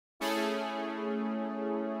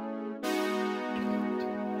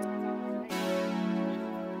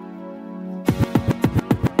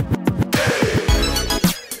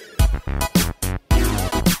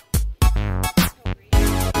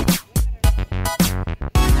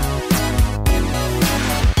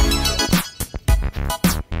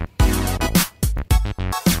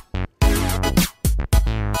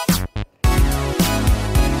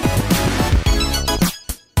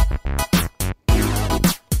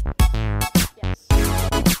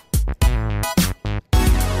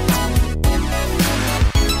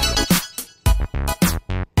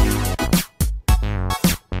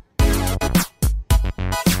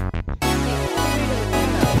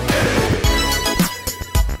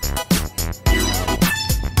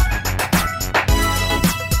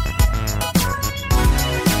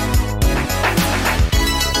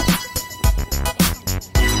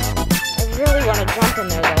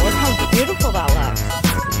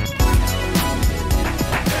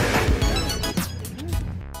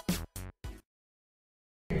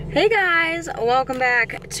Hey guys, welcome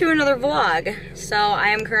back to another vlog. So I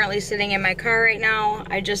am currently sitting in my car right now.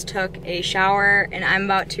 I just took a shower and I'm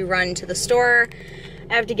about to run to the store.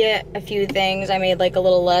 I have to get a few things. I made like a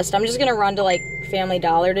little list. I'm just gonna run to like Family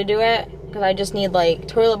Dollar to do it because I just need like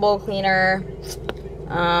toilet bowl cleaner,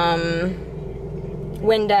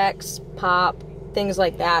 Windex, pop, things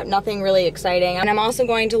like that. Nothing really exciting. And I'm also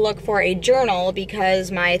going to look for a journal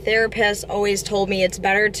because my therapist always told me it's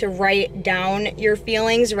better to write down your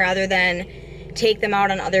feelings rather than take them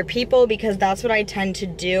out on other people, because that's what I tend to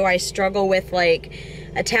do. I struggle with like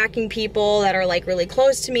attacking people that are like really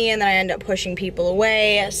close to me, and then I end up pushing people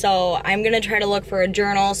away. So I'm gonna try to look for a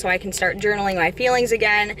journal so I can start journaling my feelings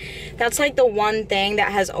again. That's like the one thing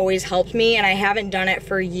that has always helped me, and I haven't done it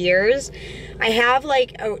for years. I have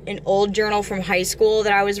like an old journal from high school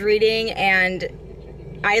that I was reading, and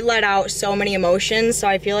I let out so many emotions, so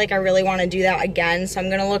I feel like I really want to do that again. So I'm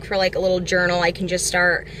gonna look for like a little journal I can just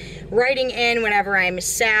start writing in whenever I'm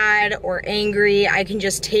sad or angry. I can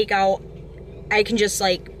just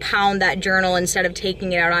like pound that journal instead of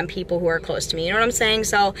taking it out on people who are close to me. You know what I'm saying?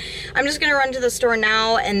 So I'm just gonna run to the store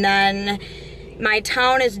now, and then my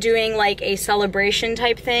town is doing like a celebration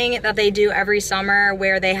type thing that they do every summer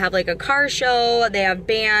where they have like a car show, they have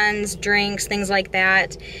bands, drinks, things like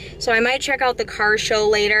that. So I might check out the car show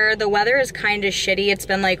later. The weather is kind of shitty. It's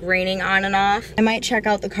been like raining on and off. I might check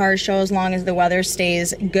out the car show as long as the weather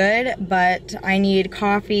stays good, but I need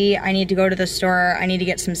coffee. I need to go to the store. I need to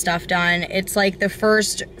get some stuff done. It's like the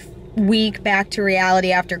first week back to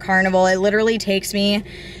reality after Carnival. It literally takes me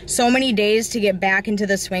so many days to get back into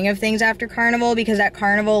the swing of things after Carnival, because at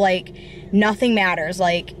Carnival, like, nothing matters.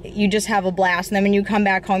 Like, you just have a blast, and then when you come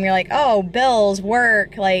back home, you're like, oh, bills,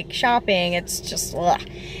 work, like, shopping. It's just, ugh.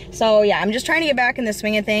 So yeah, I'm just trying to get back in the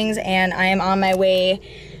swing of things, and I am on my way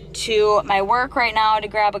to my work right now to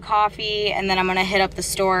grab a coffee, and then I'm gonna hit up the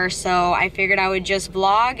store. So I figured I would just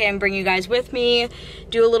vlog and bring you guys with me,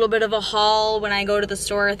 do a little bit of a haul when I go to the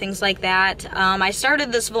store, things like that. I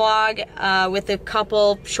started this vlog with a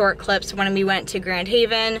couple short clips when we went to Grand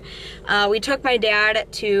Haven. We took my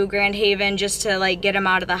dad to Grand Haven just to like get him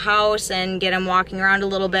out of the house and get him walking around a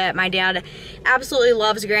little bit. My dad absolutely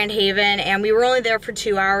loves Grand Haven, and we were only there for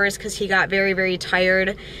 2 hours because he got very, very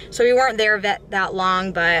tired. So we weren't there that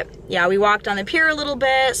long, but yeah, we walked on the pier a little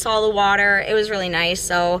bit, saw the water. It was really nice.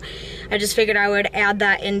 So I just figured I would add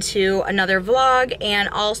that into another vlog. And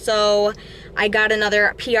also I got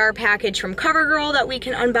another PR package from Covergirl that we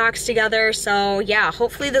can unbox together. So yeah,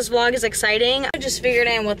 hopefully this vlog is exciting. I just figured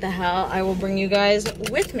in what the hell, I will bring you guys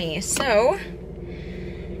with me. So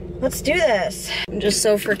let's do this. I'm just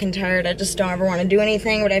so freaking tired. I just don't ever want to do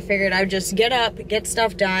anything, but I figured I'd just get up, get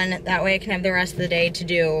stuff done. That way I can have the rest of the day to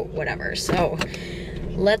do whatever. So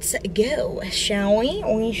let's go, shall we?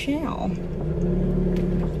 We shall.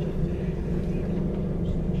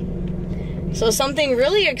 So something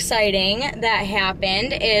really exciting that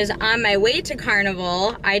happened is on my way to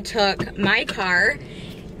Carnival, I took my car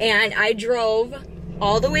and I drove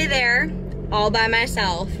all the way there all by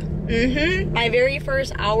myself. My very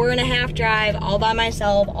first hour-and-a-half drive all by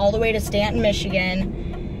myself all the way to Stanton,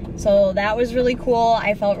 Michigan. So that was really cool.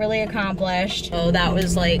 I felt really accomplished. So that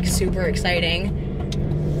was like super exciting.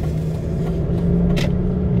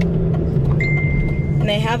 And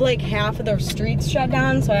they have like half of the streets shut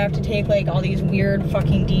down, so I have to take like all these weird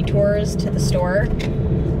fucking detours to the store.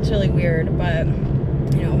 It's really weird, but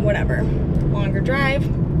you know, whatever. Longer drive,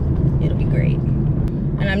 it'll be great.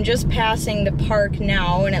 And I'm just passing the park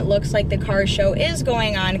now, and it looks like the car show is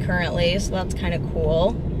going on currently, so that's kind of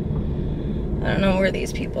cool. I don't know where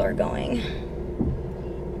these people are going.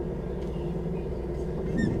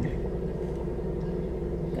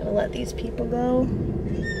 Gotta let these people go.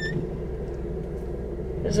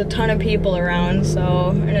 There's a ton of people around, so,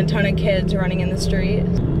 and a ton of kids running in the street.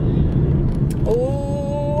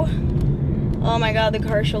 Oh my god, the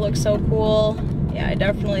car show looks so cool. Yeah, I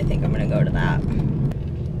definitely think I'm gonna go to that.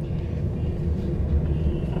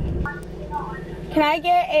 Can I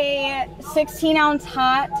get a 16-ounce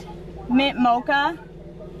hot mint mocha?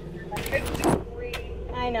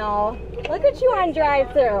 I know. Look at you on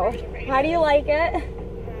drive-thru. How do you like it?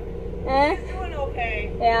 Eh? It's doing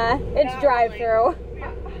okay. Yeah, it's drive-thru.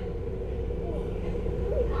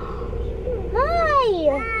 Hi!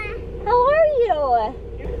 How are you?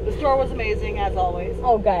 The store was amazing, as always.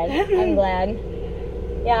 Oh, good. I'm glad.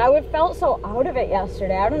 Yeah, I felt so out of it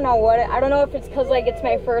yesterday. I don't know what I don't know if it's because like it's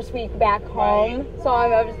my first week back home. Right. So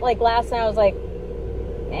I was like, last night I was like,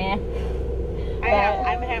 eh.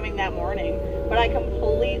 I'm having that morning, but I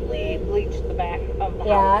completely bleached the back of the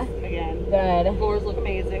house again. Good. The floors look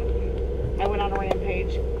amazing. I went on a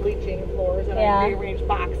rampage bleaching floors and Yeah. I rearranged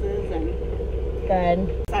boxes and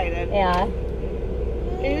Good. excited. Yeah.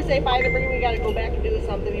 Can you say bye to Bree? We gotta go back and do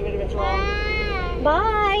something even if it's wrong.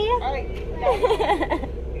 Bye. Alright.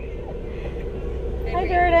 Hi,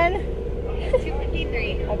 Jordan.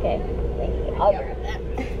 253. Okay. Thank you. I'll grab that.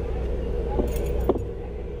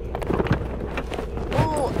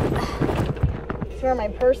 Ooh. I swear my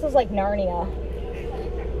purse is like Narnia.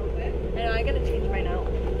 I know, I gotta change mine out.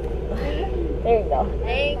 There you go.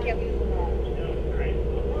 Thank you.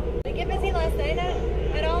 Did you get busy last night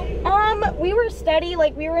at all? We were steady,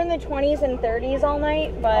 like we were in the 20s and 30s all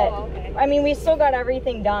night, but Oh, okay. I mean, we still got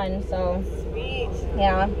everything done, so Sweet.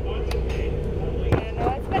 yeah. Yeah, no,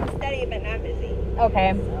 it's been steady but not busy.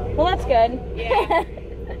 Okay. Well, that's good. Yeah.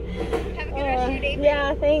 Have a good rest of your day.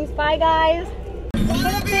 Yeah, thanks. Bye, guys.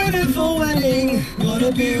 What a beautiful wedding, what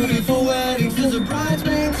a beautiful wedding, says a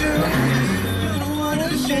bridesmaid to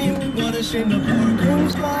what a shame the poor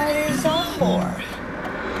groom's bride is a whore.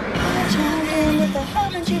 What a talking with the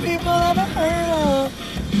haven't you people ever heard of?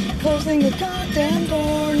 Closing the goddamn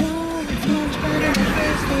door, no, it's much better to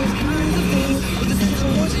face these kinds of things with a sense of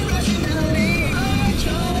rationality. I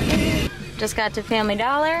try to be. Just got to Family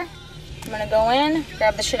Dollar. I'm gonna go in,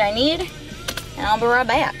 grab the shit I need, and I'll be right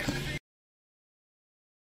back.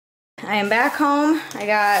 I am back home. I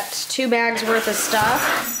got 2 bags worth of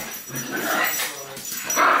stuff.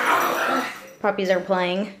 Puppies are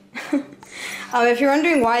playing. If you're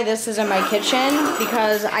wondering why this is in my kitchen,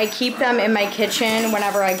 because I keep them in my kitchen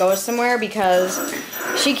whenever I go somewhere because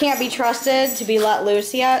she can't be trusted to be let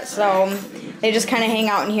loose yet, so they just kind of hang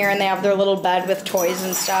out in here and they have their little bed with toys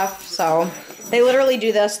and stuff, so they literally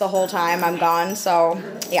do this the whole time I'm gone, so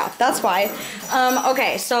yeah, that's why.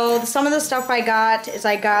 Okay, so some of the stuff I got is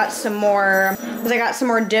I got some more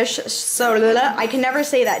dish soap. I can never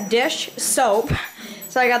say that, dish soap.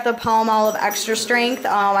 So I got the Palmolive Extra Strength.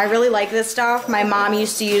 I really like this stuff. My mom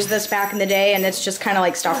used to use this back in the day and it's just kind of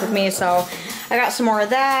like stuck with me. So I got some more of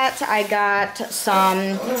that. I got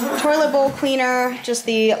some toilet bowl cleaner, just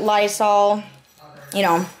the Lysol, you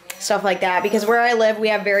know, stuff like that. Because where I live, we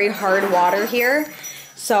have very hard water here.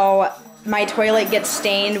 So my toilet gets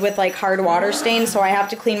stained with like hard water stains, so I have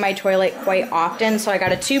to clean my toilet quite often. So I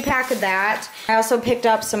got a 2-pack of that. I also picked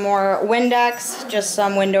up some more Windex, just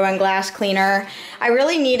some window and glass cleaner. I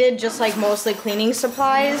really needed just like mostly cleaning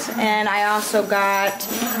supplies, and I also got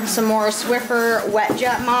some more Swiffer wet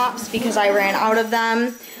jet mops because I ran out of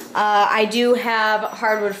them. I do have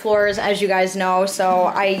hardwood floors, as you guys know, so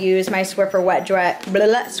I use my Swiffer wet jet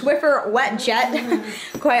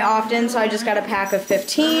quite often, so I just got a pack of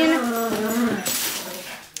 15.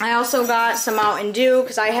 I also got some Mountain Dew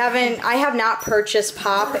because I have not purchased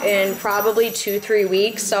pop in probably 2-3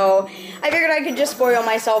 weeks, so I figured I could just spoil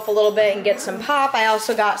myself a little bit and get some pop. I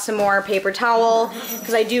also got some more paper towel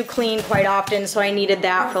because I do clean quite often, so I needed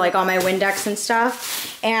that for like all my Windex and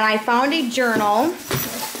stuff. And I found a journal.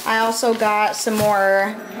 I also got some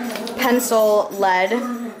more pencil lead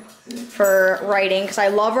for writing because I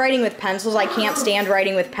love writing with pencils. I can't stand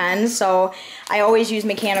writing with pens, so I always use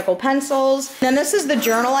mechanical pencils. Then this is the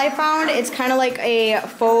journal I found. It's kind of like a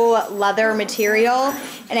faux leather material,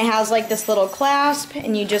 and it has like this little clasp,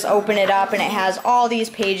 and you just open it up and it has all these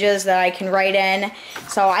pages that I can write in.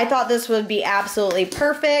 So I thought this would be absolutely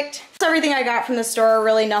perfect. That's everything I got from the store,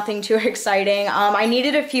 really nothing too exciting. I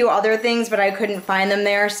needed a few other things, but I couldn't find them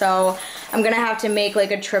there, so I'm gonna have to make like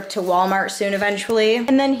a trip to Walmart soon eventually.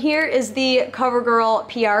 And then here is the Covergirl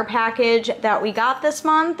PR package that we got this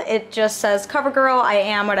month. It just says, Covergirl, I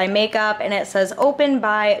am what I make up, and it says open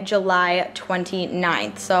by July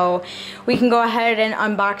 29th. So we can go ahead and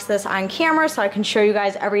unbox this on camera so I can show you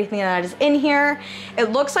guys everything that is in here.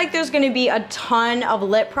 It looks like there's gonna be a ton of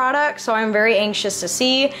lip products, so I'm very anxious to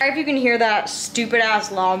see. If you can hear that stupid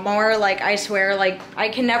ass lawnmower, like I swear, like I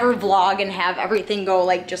can never vlog and have everything go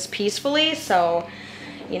like just peacefully, so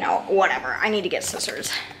you know, whatever. I need to get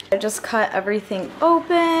scissors. I just cut everything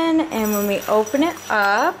open, and when we open it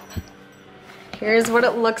up, here's what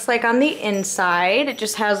it looks like on the inside. It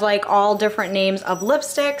just has like all different names of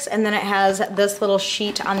lipsticks, and then it has this little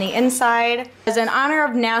sheet on the inside. As in honor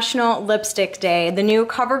of National Lipstick Day, the new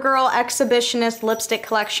Covergirl Exhibitionist Lipstick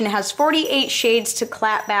Collection has 48 shades to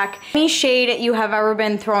clap back any shade you have ever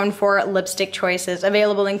been thrown for lipstick choices.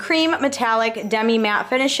 Available in cream, metallic, demi-matte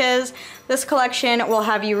finishes. This collection will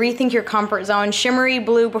have you rethink your comfort zone. Shimmery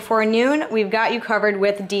blue before noon, we've got you covered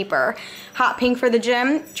with deeper. Hot pink for the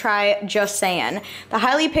gym, try Just Sayin'. The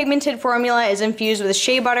highly pigmented formula is infused with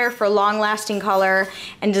shea butter for long-lasting color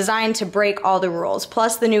and designed to break all the rules.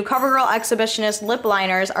 Plus, the new Covergirl Exhibitionist lip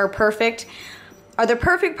liners are the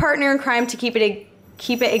perfect partner in crime to keep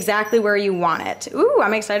keep it exactly where you want it. Ooh,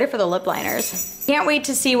 I'm excited for the lip liners. Can't wait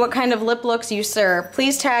to see what kind of lip looks you serve.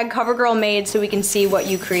 Please tag Covergirl Made so we can see what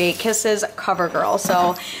you create. Kisses, Covergirl.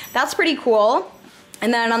 So that's pretty cool.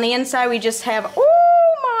 And then on the inside we just have,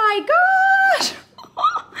 oh my gosh!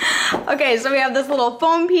 Okay, so we have this little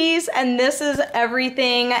foam piece, and this is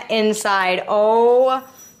everything inside. Oh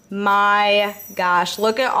my gosh,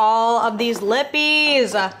 look at all of these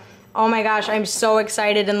lippies. Oh my gosh, I'm so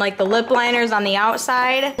excited. And like the lip liners on the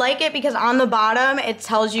outside. I like it because on the bottom, it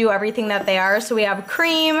tells you everything that they are. So we have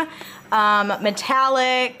cream,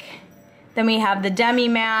 metallic, then we have the demi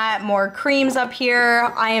matte, more creams up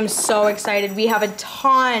here. I am so excited. We have a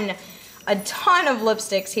ton of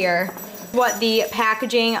lipsticks here. What the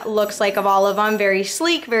packaging looks like of all of them. Very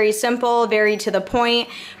sleek, very simple, very to the point,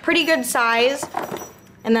 pretty good size.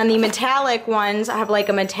 And then the metallic ones have like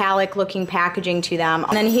a metallic looking packaging to them.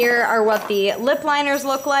 And then here are what the lip liners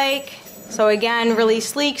look like. So again, really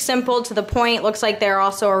sleek, simple, to the point. Looks like they're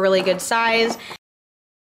also a really good size.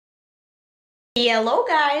 Hello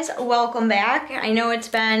guys, welcome back. I know it's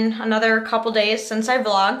been another couple days since I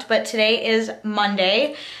vlogged, but today is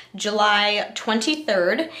Monday, July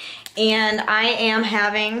 23rd, and I am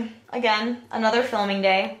having, again, another filming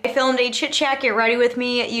day. I filmed a chit chat, get ready with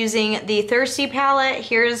me using the Thirsty palette.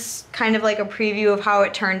 Here's kind of like a preview of how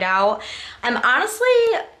it turned out. I'm honestly,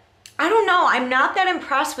 I don't know, I'm not that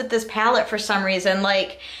impressed with this palette for some reason.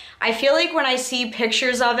 Like, I feel like when I see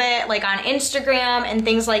pictures of it, like on Instagram and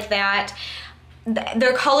things like that,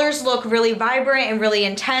 their colors look really vibrant and really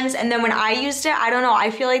intense, and then when I used it, I don't know, I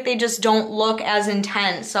feel like they just don't look as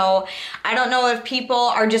intense. So I don't know if people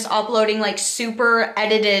are just uploading like super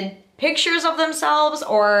edited pictures of themselves,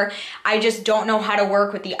 or I just don't know how to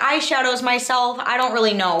work with the eyeshadows myself. I don't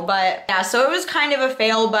really know, but yeah, so it was kind of a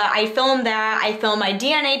fail, but I filmed that. I filmed my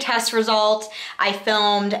DNA test results. I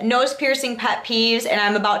filmed nose piercing pet peeves, and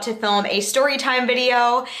I'm about to film a story time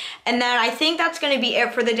video. And then I think that's gonna be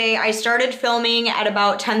it for the day. I started filming at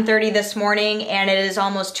about 10:30 this morning, and it is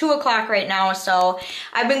almost 2 o'clock right now, so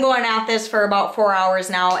I've been going at this for about 4 hours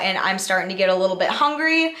now, and I'm starting to get a little bit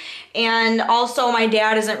hungry. And also my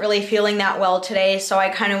dad isn't really feeling that well today, so I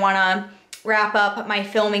kind of want to wrap up my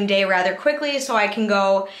filming day rather quickly so I can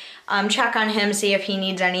go check on him, see if he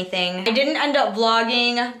needs anything. I didn't end up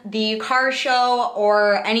vlogging the car show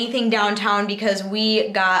or anything downtown because we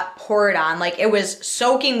got poured on. Like, it was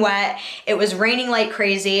soaking wet, it was raining like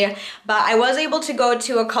crazy, but I was able to go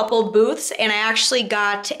to a couple booths, and I actually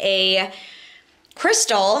got a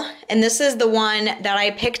crystal, and this is the one that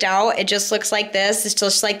I picked out. It just looks like this. It's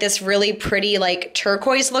just like this really pretty, like,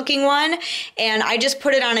 turquoise looking one, and I just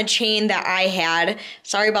put it on a chain that I had.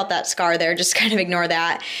 Sorry about that scar there, just kind of ignore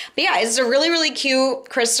that. But yeah, it's a really cute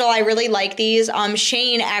crystal. I really like these.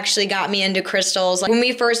 Shane actually got me into crystals. Like, when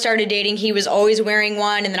we first started dating, he was always wearing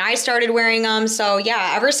one, and then I started wearing them. So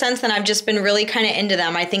yeah, ever since then, I've just been really kind of into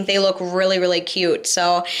them. I think they look really cute.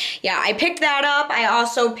 So yeah, I picked that up. I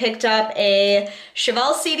also picked up a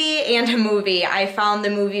Chevelle CD and a movie. I found the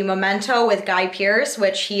movie Memento with Guy Pearce,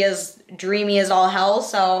 which he is dreamy as all hell,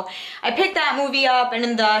 so I picked that movie up, and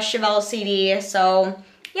in the Chevelle CD. So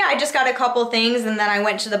yeah, I just got a couple things, and then I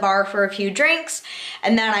went to the bar for a few drinks,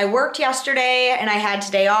 and then I worked yesterday, and I had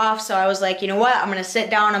today off, so I was like, you know what, I'm gonna sit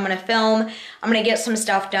down, I'm gonna film, I'm gonna get some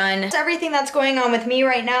stuff done. That's everything that's going on with me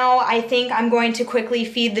right now. I think I'm going to quickly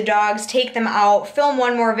feed the dogs, take them out, film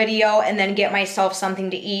one more video, and then get myself something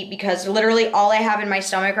to eat, because literally all I have in my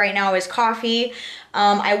stomach right now is coffee.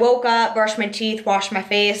 I woke up, brushed my teeth, washed my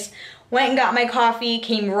face, went and got my coffee,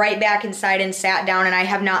 came right back inside and sat down, and I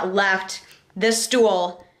have not left this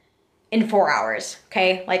stool in 4 hours,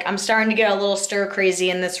 okay? Like, I'm starting to get a little stir crazy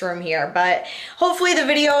in this room here, but hopefully the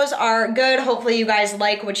videos are good. Hopefully you guys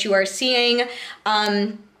like what you are seeing.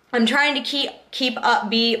 I'm trying to keep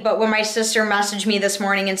upbeat, but when my sister messaged me this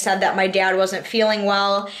morning and said that my dad wasn't feeling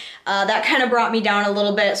well, that kind of brought me down a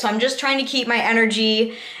little bit. So I'm just trying to keep my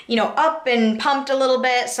energy, you know, up and pumped a little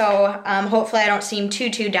bit. So hopefully I don't seem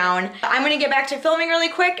too down. I'm gonna get back to filming really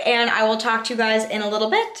quick, and I will talk to you guys in a little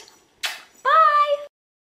bit. Bye!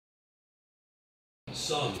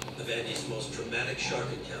 Some of Andy's most dramatic shark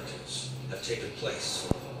encounters have taken place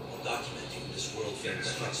while documenting this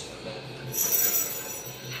world-famous hotspot.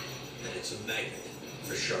 And it's a magnet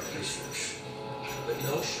for shark research. But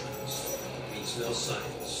no sharks means no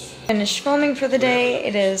science. Finished filming for the day.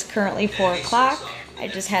 It is currently 4 o'clock. I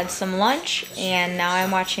just had some lunch, and now I'm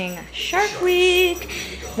watching Shark Week.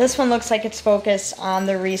 This one looks like it's focused on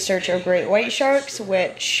the research of great white sharks,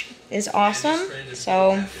 which is awesome.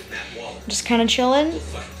 So just kind of chilling,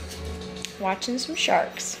 watching some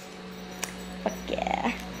sharks. Fuck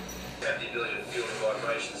yeah. 70 billion fuel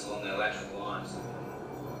vibrations fences along the electric lines.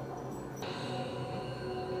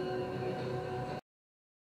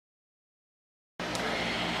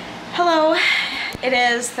 Hello, it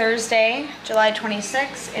is Thursday, July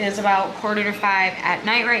 26th. It is about 4:45 at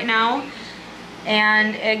night right now.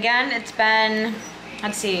 And again, it's been,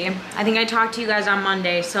 let's see, I think I talked to you guys on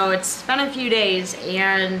Monday, so it's been a few days.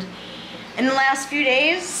 And in the last few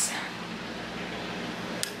days,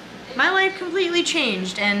 my life completely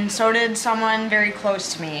changed, and so did someone very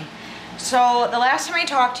close to me. So the last time I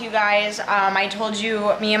talked to you guys, I told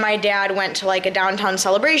you me and my dad went to like a downtown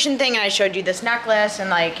celebration thing, and I showed you this necklace, and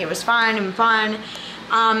like it was fun and fun.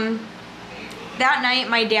 That night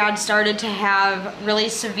my dad started to have really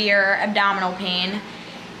severe abdominal pain,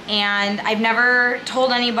 and I've never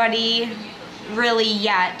told anybody really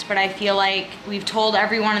yet, but I feel like we've told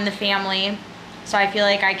everyone in the family, so I feel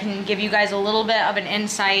like I can give you guys a little bit of an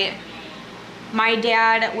insight. My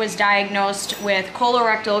dad was diagnosed with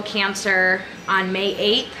colorectal cancer on May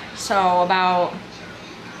 8th, so about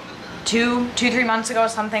 3 months ago,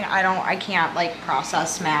 something. I can't like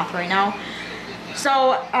process math right now.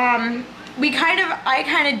 So I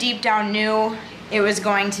kind of deep down knew it was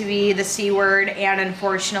going to be the C word, and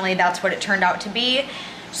unfortunately that's what it turned out to be.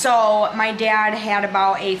 So my dad had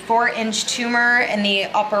about a 4-inch tumor in the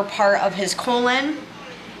upper part of his colon,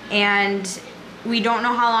 and we don't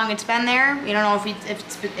know how long it's been there. We don't know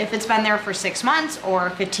if it's been there for 6 months or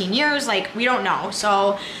 15 years, like we don't know.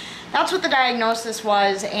 So that's what the diagnosis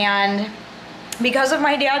was, and because of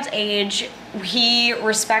my dad's age, he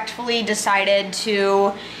respectfully decided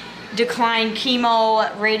to decline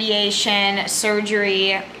chemo, radiation,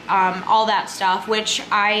 surgery, all that stuff, which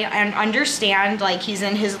I understand. Like, he's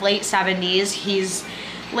in his late 70s, he's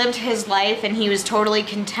lived his life, and he was totally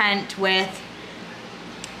content with,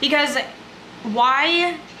 because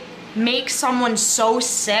why make someone so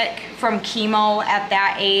sick from chemo at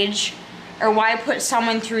that age, or why put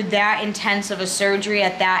someone through that intense of a surgery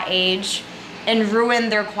at that age and ruin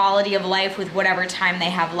their quality of life with whatever time they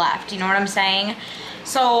have left? You know what I'm saying?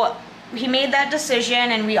 So he made that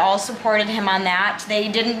decision, and we all supported him on that. They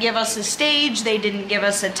didn't give us a stage, they didn't give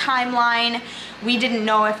us a timeline, we didn't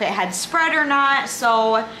know if it had spread or not,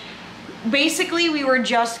 so basically we were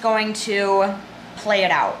just going to play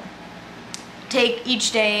it out, take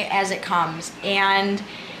each day as it comes. And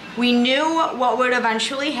we knew what would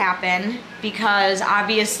eventually happen, because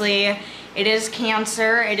obviously it is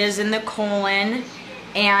cancer, it is in the colon,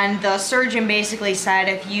 and the surgeon basically said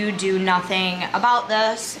if you do nothing about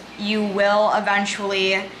this, you will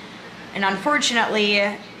eventually, and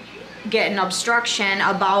unfortunately, get an obstruction,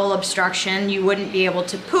 a bowel obstruction. You wouldn't be able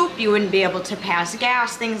to poop, you wouldn't be able to pass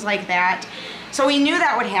gas, things like that. So we knew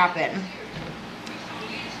that would happen.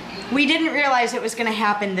 We didn't realize it was gonna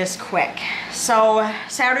happen this quick. So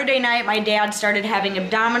Saturday night, my dad started having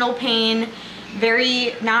abdominal pain,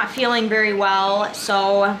 not feeling very well.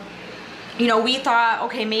 So, you know, we thought,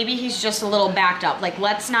 okay, maybe he's just a little backed up. Like,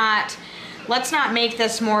 let's not make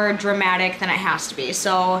this more dramatic than it has to be.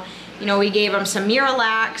 So, you know, we gave him some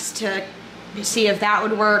Miralax to see if that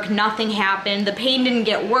would work. Nothing happened. The pain didn't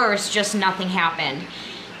get worse, just nothing happened.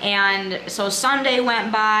 And so Sunday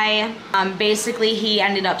went by. Basically, he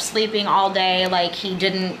ended up sleeping all day. Like, he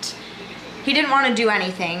didn't want to do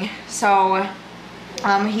anything. So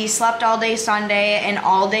he slept all day Sunday and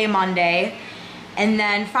all day Monday. And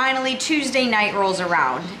then finally Tuesday night rolls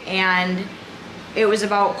around, and it was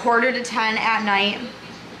about 9:45 at night.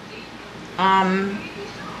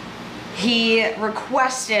 He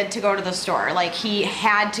requested to go to the store. Like, he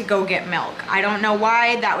had to go get milk. I don't know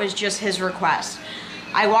why, that was just his request.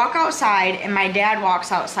 I walk outside, and my dad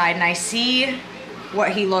walks outside, and I see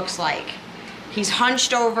what he looks like. He's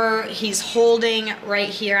hunched over, he's holding right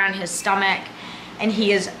here on his stomach, and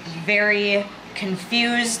he is very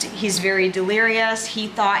confused, he's very delirious. He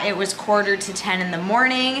thought it was 9:45 in the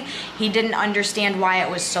morning. He didn't understand why it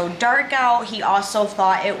was so dark out. He also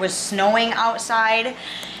thought it was snowing outside.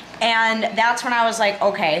 And that's when I was like,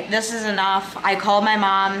 okay, this is enough. I called my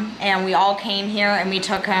mom, and we all came here, and we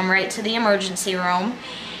took him right to the emergency room.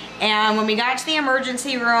 And when we got to the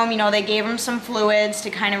emergency room, you know, they gave him some fluids to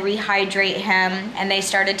kind of rehydrate him, and they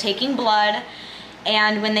started taking blood.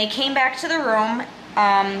 And when they came back to the room,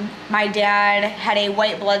 my dad had a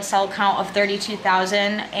white blood cell count of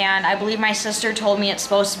 32,000, and I believe my sister told me it's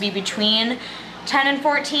supposed to be between 10 and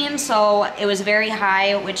 14, so it was very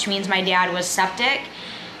high, which means my dad was septic.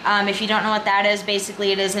 If you don't know what that is,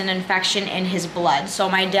 basically it is an infection in his blood. So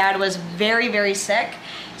my dad was very, very sick.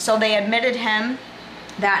 So they admitted him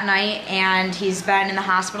that night, and he's been in the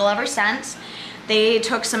hospital ever since. They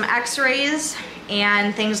took some x-rays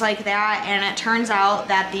and things like that, and it turns out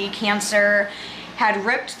that the cancer had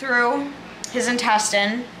ripped through his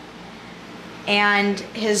intestine, and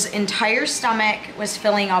his entire stomach was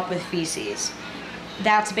filling up with feces.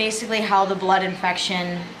 That's basically how the blood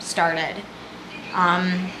infection started.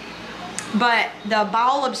 But the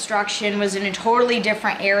bowel obstruction was in a totally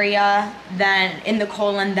different area than in the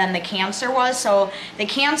colon than the cancer was. So the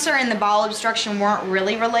cancer and the bowel obstruction weren't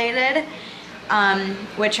really related,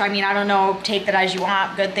 which, I mean, I don't know, take that as you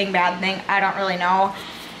want, good thing, bad thing, I don't really know.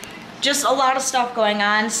 Just a lot of stuff going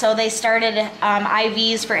on. So they started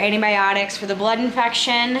IVs for antibiotics for the blood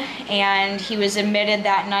infection, and he was admitted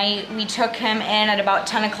that night. We took him in at about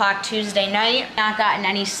 10 o'clock Tuesday night. Not gotten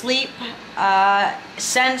any sleep.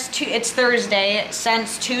 It's Thursday.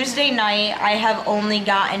 Since Tuesday night, I have only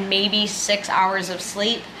gotten maybe 6 hours of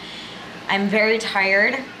sleep. I'm very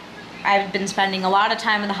tired. I've been spending a lot of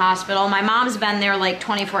time in the hospital. My mom's been there like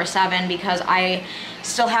 24/7 because I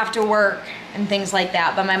still have to work and things like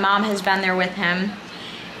that, but my mom has been there with him.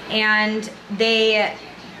 And they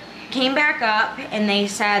came back up and they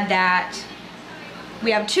said that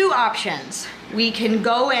we have two options. We can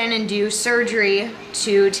go in and do surgery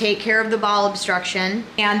to take care of the bowel obstruction,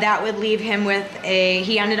 and that would leave him with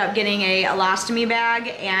he ended up getting a elastomy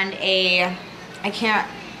bag and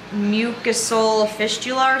mucosal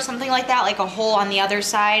fistula or something like that, like a hole on the other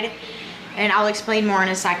side. And I'll explain more in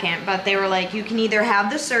a second, but they were like, you can either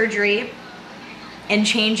have the surgery and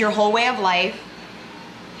change your whole way of life,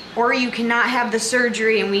 or you cannot have the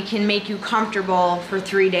surgery and we can make you comfortable for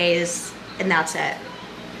 3 days and that's it.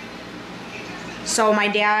 So my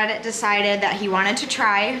dad decided that he wanted to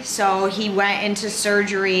try, so he went into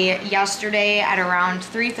surgery yesterday at around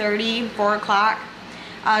 3:30, 4 o'clock.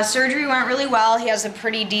 Surgery went really well. He has a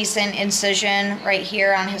pretty decent incision right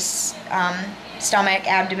here on his stomach,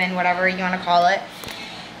 abdomen, whatever you want to call it.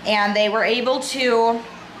 And they were able to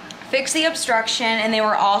fix the obstruction, and they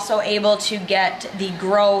were also able to get the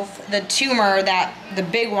growth, the tumor, the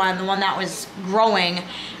big one, the one that was growing,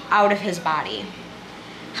 out of his body.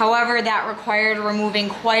 However, that required removing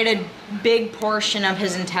quite a big portion of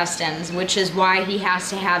his intestines, which is why he has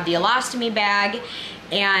to have the elastomy bag.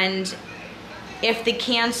 And if the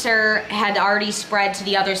cancer had already spread to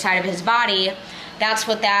the other side of his body, that's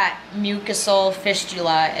what that mucosal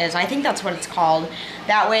fistula is. I think that's what it's called.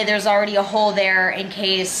 That way there's already a hole there in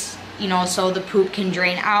case, you know, so the poop can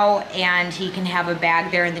drain out and he can have a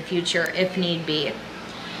bag there in the future if need be.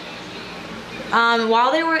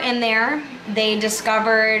 While they were in there, they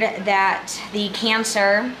discovered that the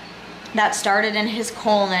cancer that started in his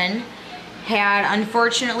colon had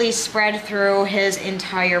unfortunately spread through his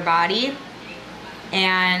entire body,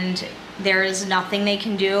 and there is nothing they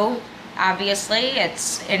can do. Obviously,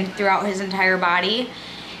 it's throughout his entire body.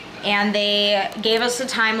 And they gave us a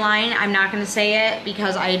timeline. I'm not going to say it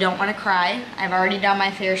because I don't want to cry. I've already done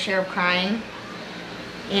my fair share of crying.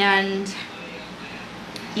 And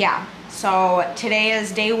yeah, so today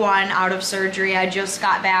is day 1 out of surgery. I just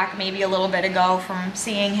got back maybe a little bit ago from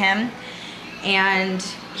seeing him. And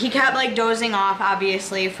he kept like dozing off,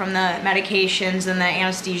 obviously, from the medications and the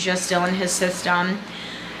anesthesia still in his system.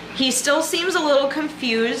 He still seems a little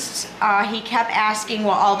confused. He kept asking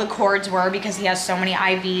what all the cords were because he has so many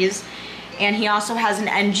IVs. And he also has an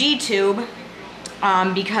NG tube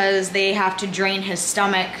because they have to drain his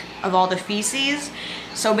stomach of all the feces.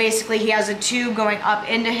 So basically he has a tube going up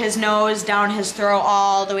into his nose, down his throat,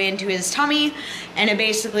 all the way into his tummy, and it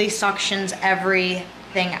basically suctions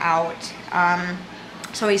everything out.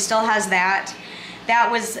 So he still has that.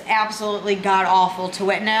 That was absolutely god-awful to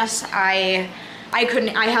witness. I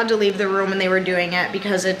had to leave the room when they were doing it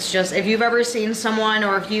because it's just, if you've ever seen someone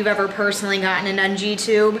or if you've ever personally gotten an NG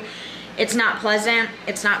tube, it's not pleasant,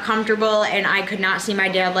 it's not comfortable, and I could not see my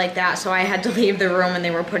dad like that, so I had to leave the room when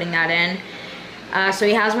they were putting that in. So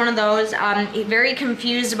he has one of those. He's very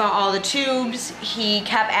confused about all the tubes. He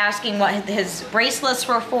kept asking what his bracelets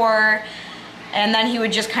were for, and then he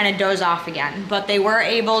would just kind of doze off again. But they were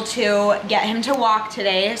able to get him to walk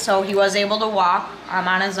today, so he was able to walk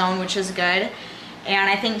on his own, which is good. And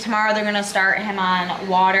I think tomorrow they're gonna start him on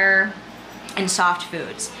water and soft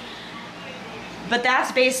foods. But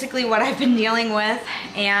that's basically what I've been dealing with,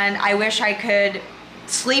 and I wish I could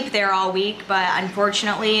sleep there all week, but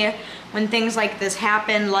unfortunately, when things like this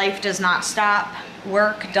happen, life does not stop,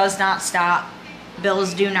 work does not stop,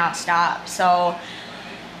 bills do not stop. So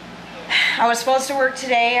I was supposed to work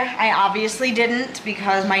today. I obviously didn't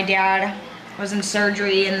because my dad was in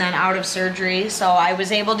surgery and then out of surgery, so I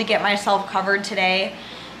was able to get myself covered today,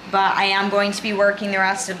 but I am going to be working the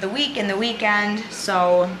rest of the week and the weekend,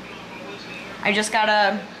 so I just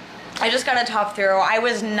gotta tough through. I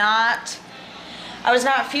was not I was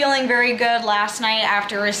not feeling very good last night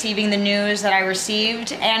after receiving the news that I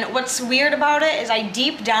received. And what's weird about it is I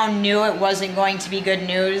deep down knew it wasn't going to be good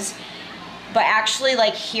news. But actually,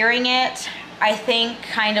 like, hearing it, I think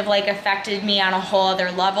kind of like affected me on a whole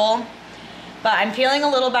other level. But I'm feeling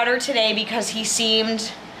a little better today because he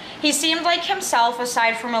seemed like himself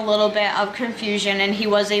aside from a little bit of confusion, and he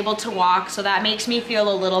was able to walk, so that makes me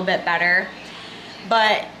feel a little bit better.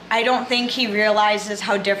 But I don't think he realizes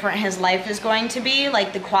how different his life is going to be,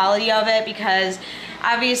 like the quality of it, because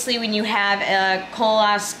obviously when you have a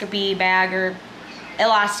coloscopy bag, or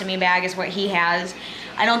ileostomy bag is what he has,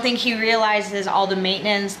 I don't think he realizes all the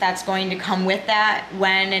maintenance that's going to come with that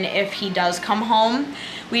when and if he does come home.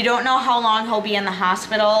 We don't know how long he'll be in the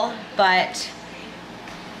hospital, but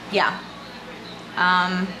yeah.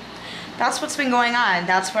 That's what's been going on.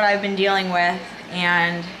 That's what I've been dealing with,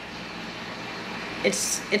 and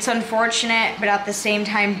it's unfortunate, but at the same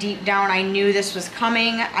time, deep down, I knew this was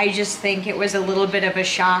coming. I just think it was a little bit of a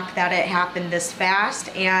shock that it happened this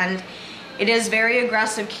fast, and it is very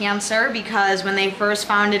aggressive cancer because when they first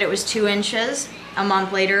found it, it was 2 inches. A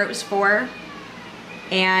month later, it was 4.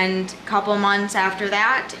 And a couple months after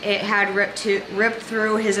that, it had ripped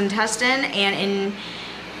through his intestine and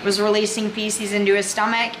was releasing feces into his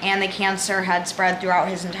stomach, and the cancer had spread throughout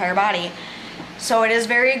his entire body. So it is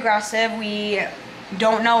very aggressive. We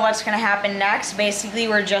don't know what's going to happen next. Basically,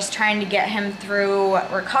 we're just trying to get him through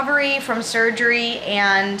recovery from surgery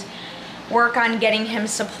and work on getting him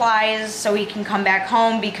supplies so he can come back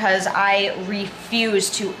home, because I refuse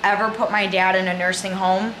to ever put my dad in a nursing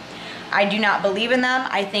home. I do not believe in them.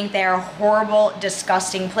 I think they are horrible,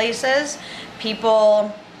 disgusting places.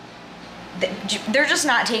 People, they're just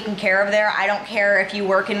not taken care of there. I don't care if you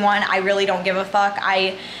work in one. I really don't give a fuck.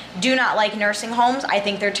 I do not like nursing homes. I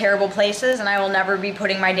think they're terrible places, and I will never be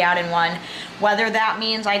putting my dad in one. Whether that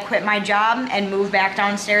means I quit my job and move back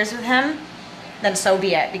downstairs with him, then so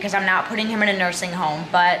be it, because I'm not putting him in a nursing home.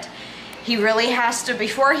 But he really has to,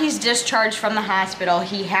 before he's discharged from the hospital,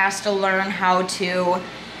 he has to learn how to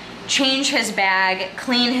change his bag,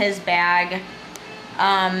 clean his bag,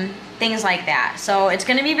 things like that. So it's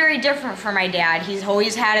going to be very different for my dad. He's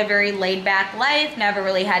always had a very laid-back life, never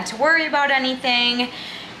really had to worry about anything,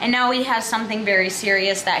 and now he has something very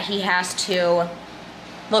serious that he has to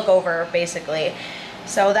look over, basically.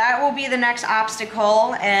 So that will be the next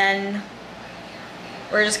obstacle, and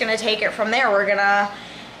we're just going to take it from there. We're going to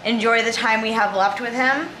enjoy the time we have left with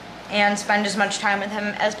him and spend as much time with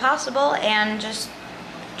him as possible and just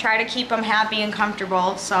try to keep him happy and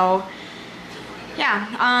comfortable. So yeah,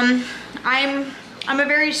 I'm a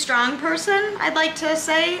very strong person, I'd like to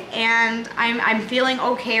say, and I'm feeling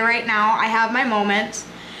okay right now. I have my moments.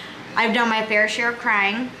 I've done my fair share of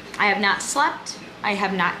crying. I have not slept. I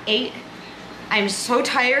have not ate. I'm so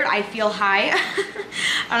tired, I feel high.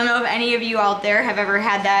 I don't know if any of you out there have ever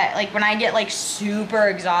had that, like when I get like super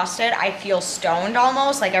exhausted, I feel stoned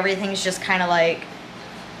almost, like everything's just kind of like,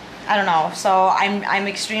 I don't know. So I'm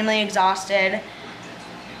extremely exhausted,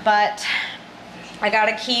 but I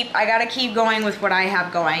gotta keep going with what I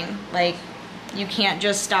have going. Like, you can't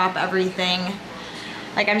just stop everything.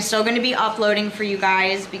 Like, I'm still gonna be uploading for you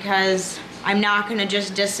guys because I'm not gonna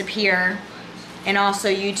just disappear. And also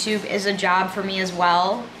YouTube is a job for me as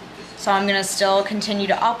well. So I'm gonna still continue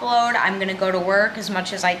to upload. I'm gonna go to work as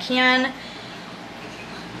much as I can.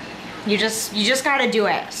 You just gotta do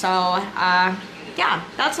it. So yeah,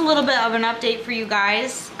 that's a little bit of an update for you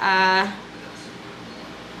guys. I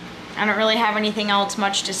don't really have anything else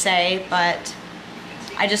much to say, but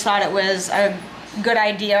I just thought it was a good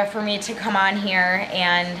idea for me to come on here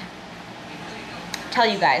and tell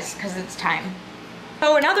you guys, because it's time.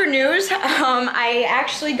 Oh, in other news, I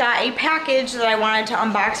actually got a package that I wanted to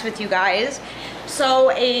unbox with you guys. So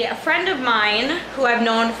a friend of mine who I've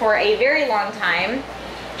known for a very long time,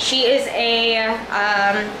 she is a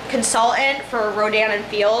consultant for Rodan &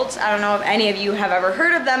 Fields. I don't know if any of you have ever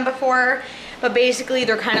heard of them before, but basically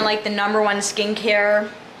they're kind of like the #1 skincare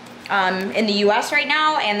in the US right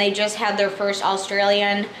now, and they just had their first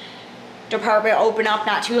Australian department open up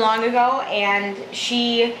not too long ago, and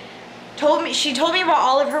she told me about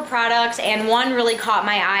all of her products, and one really caught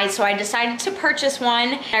my eye, so I decided to purchase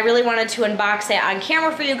one. I really wanted to unbox it on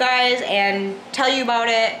camera for you guys and tell you about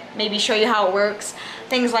it, maybe show you how it works,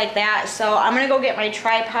 things like that. So I'm gonna go get my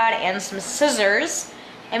tripod and some scissors,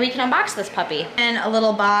 and we can unbox this puppy. And a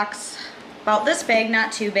little box about this big,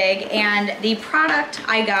 not too big, and the product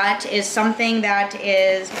I got is something that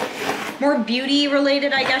is more beauty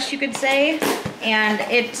related, I guess you could say. And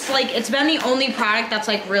it's been the only product that's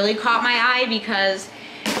like really caught my eye, because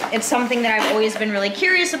it's something that I've always been really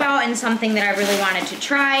curious about and something that I really wanted to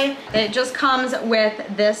try. It just comes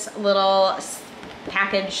with this little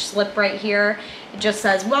package slip right here. It just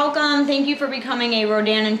says, welcome, thank you for becoming a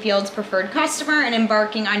Rodan & Fields preferred customer and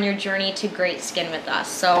embarking on your journey to great skin with us.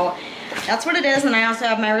 So that's what it is, and I also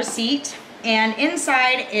have my receipt. And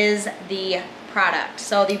inside is the product.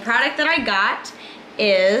 So the product that I got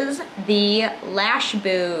is the Lash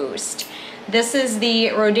Boost. This is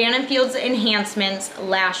the Rodan & Fields Enhancements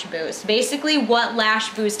Lash Boost. Basically what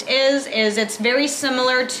Lash Boost is it's very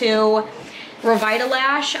similar to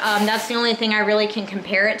Revitalash. That's the only thing I really can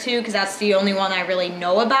compare it to because that's the only one I really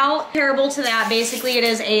know about. Comparable to that, basically it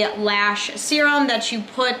is a lash serum that you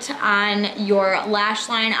put on your lash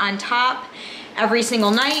line on top every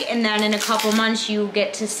single night, and then in a couple months you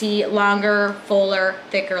get to see longer, fuller,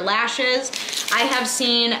 thicker lashes. I have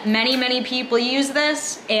seen many people use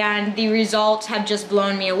this and the results have just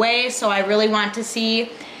blown me away, so I really want to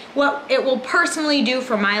see what it will personally do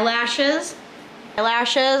for my lashes.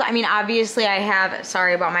 Eyelashes, I mean, obviously I have,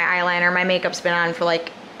 sorry about my eyeliner, my makeup's been on for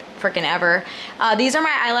like freaking ever. These are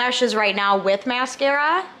my eyelashes right now with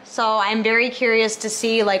mascara, so I'm very curious to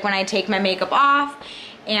see, like, when I take my makeup off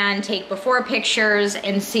and take before pictures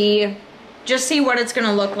and just see what it's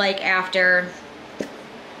gonna look like after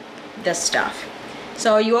this stuff.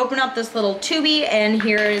 So you open up this little tubey and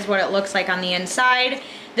here is what it looks like on the inside.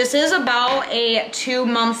 This is about a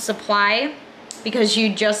 2-month supply, because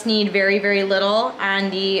you just need very little on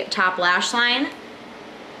the top lash line.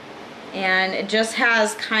 And it just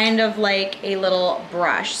has kind of like a little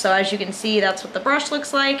brush. So as you can see, that's what the brush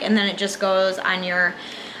looks like, and then it just goes on your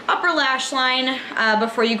upper lash line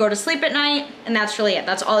before you go to sleep at night, and that's really it.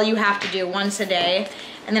 That's all you have to do once a day.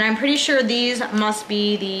 And then I'm pretty sure these must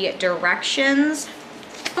be the directions.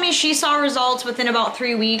 I mean, she saw results within about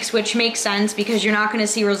 3 weeks, which makes sense because you're not going to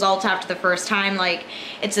see results after the first time. Like,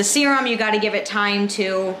 it's a serum, you got to give it time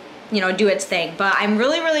to, you know, do its thing. But I'm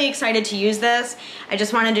really excited to use this. I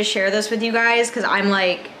just wanted to share this with you guys because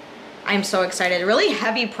I'm so excited. Really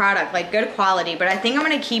heavy product, like good quality, but I think I'm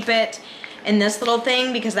going to keep it in this little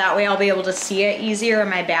thing because that way I'll be able to see it easier in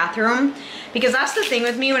my bathroom. Because that's the thing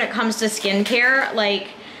with me when it comes to skincare, like,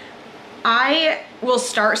 I will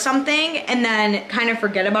start something and then kind of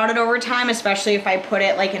forget about it over time, especially if I put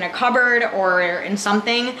it like in a cupboard or in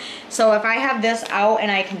something. So if I have this out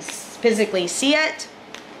and I can physically see it,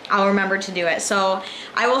 I'll remember to do it. So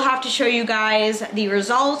I will have to show you guys the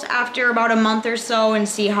results after about a month or so and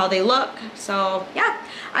see how they look. So yeah,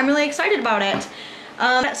 I'm really excited about it.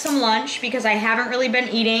 Some lunch because I haven't really been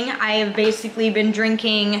eating. I have basically been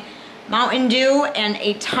drinking Mountain Dew and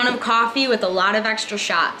a ton of coffee with a lot of extra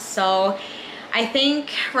shots. So I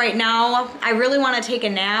think right now I really want to take a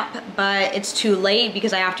nap, but it's too late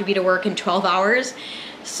because I have to be to work in 12 hours.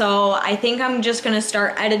 So I think I'm just gonna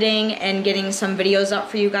start editing and getting some videos up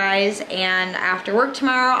for you guys, and after work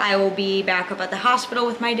tomorrow I will be back up at the hospital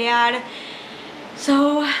with my dad.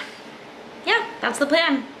 So yeah, that's the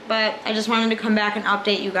plan. But I just wanted to come back and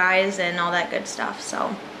update you guys and all that good stuff.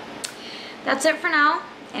 So that's it for now,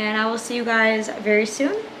 and I will see you guys very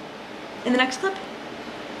soon in the next clip.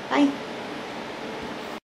 Bye.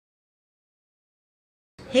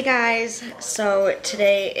 Hey guys, so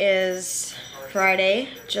today is Friday,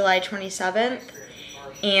 July 27th,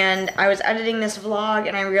 and I was editing this vlog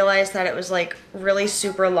and I realized that it was like really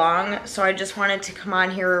super long, so I just wanted to come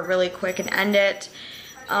on here really quick and end it.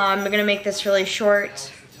 I'm gonna make this really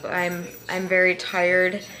short. I'm very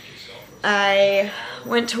tired. I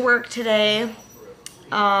went to work today.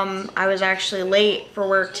 I was actually late for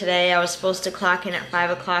work today. I was supposed to clock in at 5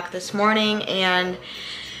 o'clock this morning, and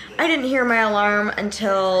I didn't hear my alarm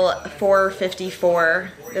until 4:54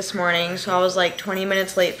 this morning, so I was like 20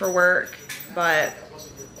 minutes late for work, but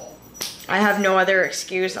I have no other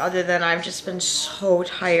excuse other than I've just been so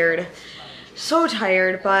tired. So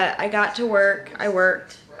tired, but I got to work. I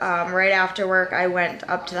worked. Right after work, I went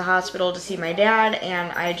up to the hospital to see my dad,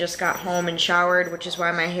 and I just got home and showered, which is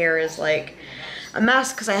why my hair is like a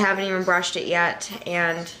mess because I haven't even brushed it yet.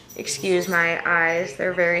 And excuse my eyes,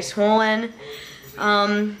 they're very swollen.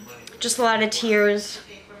 Just a lot of tears,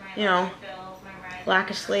 you know, lack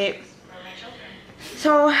of sleep.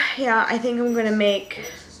 So yeah, I think I'm gonna make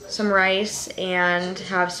some rice and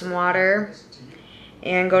have some water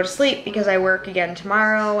and go to sleep because I work again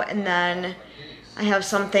tomorrow, and then I have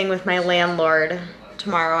something with my landlord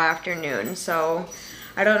tomorrow afternoon. So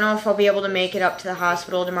I don't know if I'll be able to make it up to the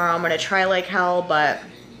hospital tomorrow. I'm gonna try like hell, but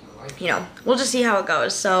you know, we'll just see how it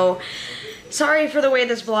goes. So sorry for the way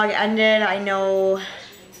this vlog ended. I know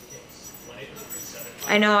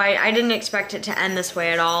I know I didn't expect it to end this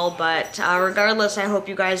way at all, but regardless, I hope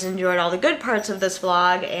you guys enjoyed all the good parts of this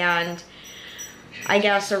vlog, and I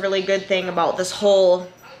guess a really good thing about this whole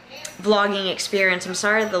vlogging experience, I'm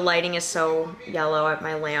sorry the lighting is so yellow,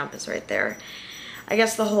 my lamp is right there. I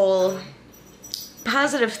guess the whole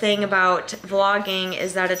positive thing about vlogging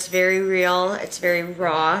is that it's very real, it's very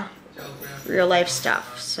raw, real life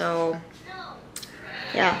stuff. So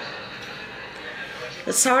yeah,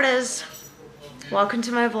 that's how it is. Welcome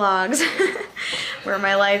to my vlogs where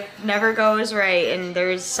my life never goes right and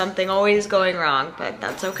there's something always going wrong, but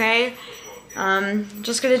that's okay.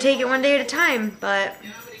 Just gonna take it one day at a time, but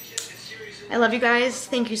I love you guys.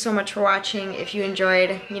 Thank you so much for watching. If you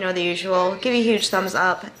enjoyed, you know the usual, give a huge thumbs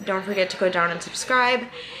up. Don't forget to go down and subscribe.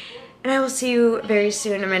 And I will see you very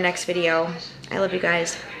soon in my next video. I love you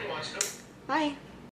guys. Bye.